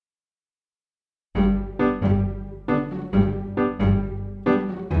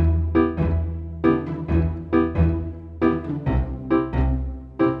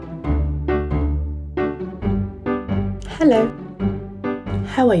Hello,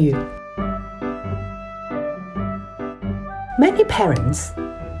 how are you? Many parents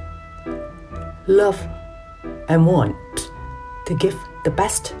love and want to give the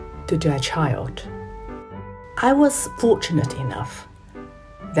best to their child. I was fortunate enough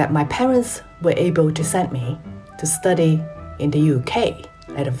that my parents were able to send me to study in the UK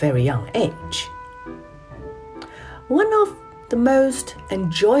at a very young age. One of the most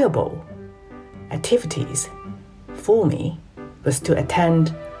enjoyable activities for me was to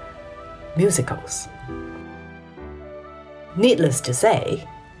attend musicals. Needless to say,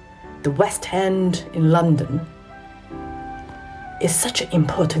 the West End in London is such an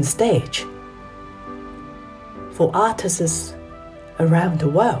important stage for artists around the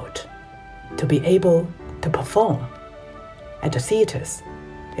world to be able to perform at the theatres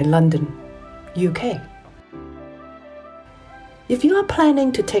in London, UK. If you are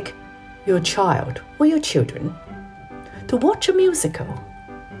planning to take your child or your children to watch a musical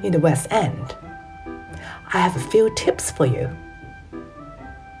in the West End, I have a few tips for you.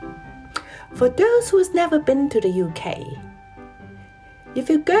 For those who has never been to the UK, if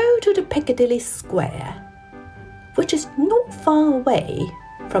you go to the Piccadilly Square, which is not far away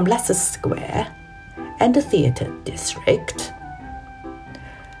from Leicester Square and the theatre district,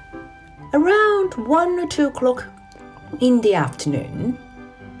 around 1 or 2 o'clock in the afternoon,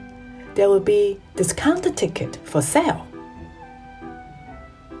 there will be discounted ticket for sale.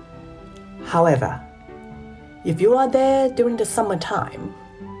 However, if you are there during the summertime,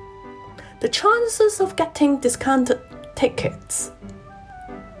 the chances of getting discounted tickets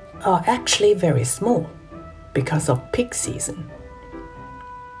are actually very small because of peak season.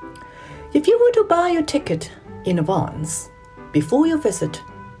 If you were to buy your ticket in advance before your visit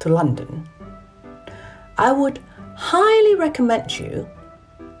to London, I would highly recommend you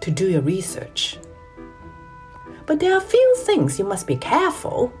to do your research. But there are a few things you must be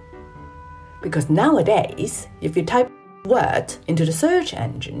careful, because nowadays, if you type word into the search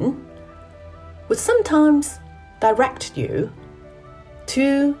engine, would sometimes direct you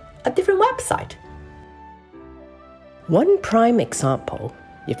to a different website. One prime example,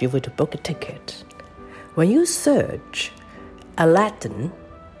 if you were to book a ticket, when you search Aladdin,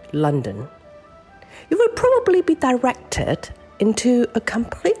 London, you will probably be directed into a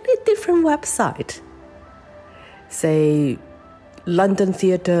completely different website, say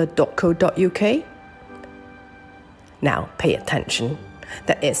londontheatre.co.uk. Now, pay attention.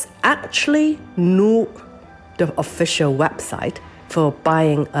 That is actually not the official website for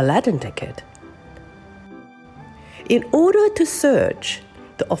buying Aladdin ticket. In order to search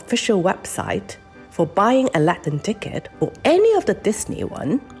the official website for buying Aladdin ticket or any of the Disney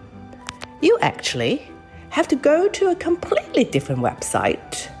one, you actually have to go to a completely different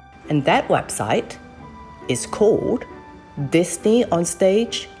website, and that website is called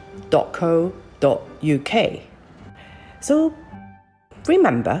disneyonstage.co.uk. So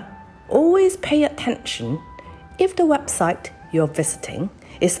remember, always pay attention if the website you're visiting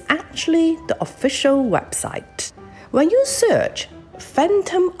is actually the official website. When you search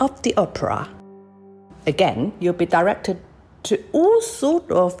Phantom of the Opera, again, you'll be directed to all sorts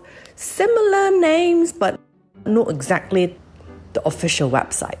of similar names, but not exactly the official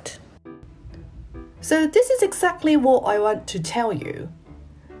website. So this is exactly what I want to tell you.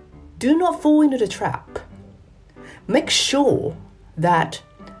 Do not fall into the trap. Make sure that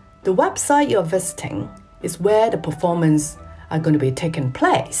the website you're visiting is where the performance are going to be taking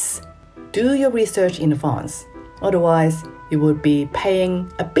place. Do your research in advance. Otherwise, you will be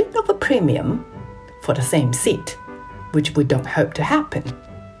paying a bit of a premium for the same seat, which we don't hope to happen.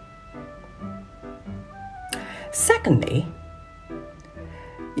 Secondly,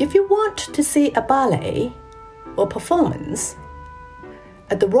 if you want to see a ballet or performance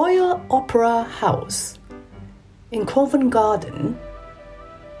at the Royal Opera House in Covent Garden,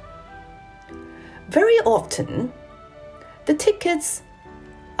 very often the tickets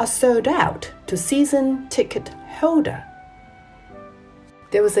are sold out to season ticket holder.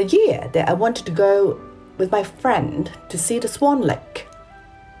 There was a year that I wanted to go with my friend to see the Swan Lake.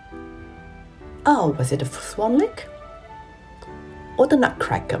 Oh, was it the Swan Lake? Or the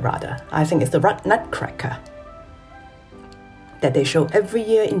Nutcracker, rather. I think it's the Nutcracker that they show every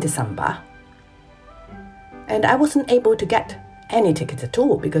year in December. And I wasn't able to get any tickets at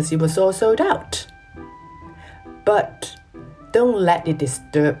all because it was all sold out. But don't let it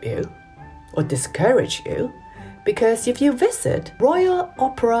disturb you or discourage you, because if you visit Royal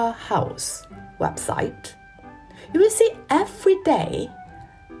Opera House website, you will see every day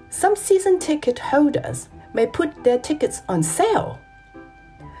some season ticket holders may put their tickets on sale.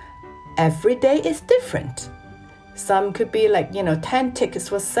 Every day is different. Some could be like, 10 tickets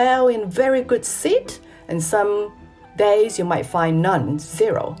for sale in very good seat, and some days you might find none,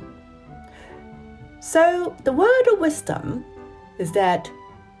 0. So the word of wisdom is that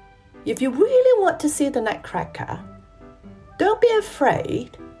if you really want to see the Nutcracker, don't be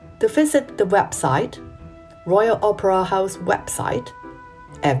afraid to visit the website, Royal Opera House website,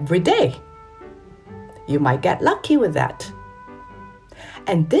 every day. You might get lucky with that.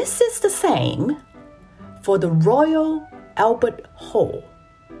 And this is the same for the Royal Albert Hall.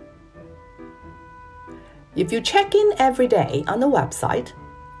 If you check in every day on the website,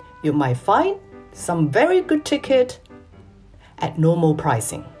 you might find some very good ticket at normal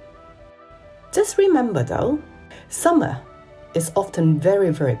pricing. Just remember though, summer is often very,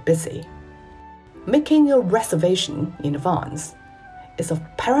 very busy. Making your reservation in advance is of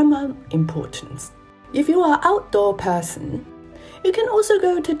paramount importance. If you are an outdoor person, you can also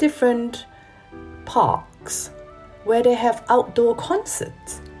go to different parks where they have outdoor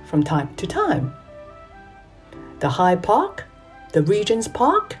concerts from time to time. The Hyde Park, the Regent's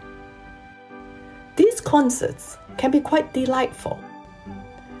Park. These concerts can be quite delightful,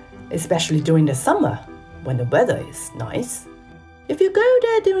 especially during the summer when the weather is nice. If you go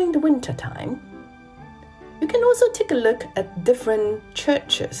there during the winter time, you can also take a look at different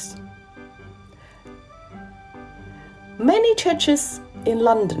churches. Many churches in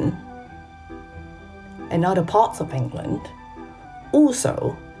London and other parts of England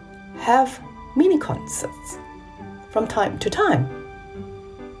also have mini concerts from time to time.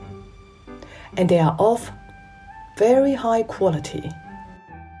 And they are of very high quality.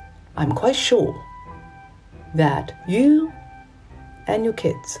 I'm quite sure that you and your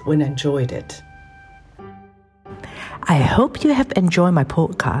kids will enjoy it. I hope you have enjoyed my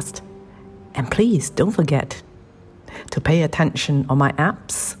podcast. And please don't forget to pay attention on my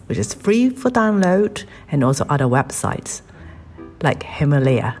apps, which is free for download, and also other websites like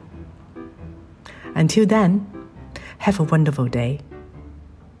Himalaya. Until then, have a wonderful day.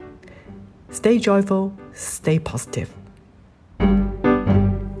 Stay joyful, stay positive.